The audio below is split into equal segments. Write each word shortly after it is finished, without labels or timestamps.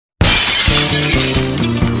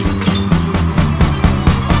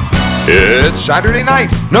It's Saturday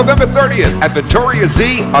night, November 30th at Victoria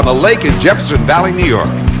Z on the lake in Jefferson Valley, New York.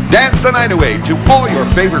 Dance the night away to all your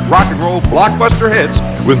favorite rock and roll blockbuster hits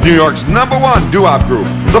with New York's #1 doo-wop group,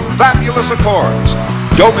 the fabulous Acchords.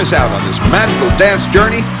 Don't miss out on this magical dance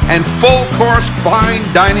journey and full-course fine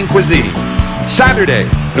dining cuisine. Saturday,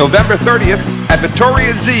 November 30th at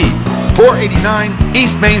Victoria Z, 489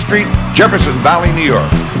 East Main Street, Jefferson Valley, New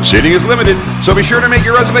York. Seating is limited, so be sure to make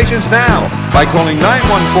your reservations now by calling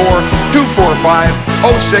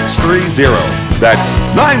 914-245-0630. That's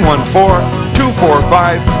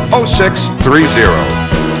 914-245-0630.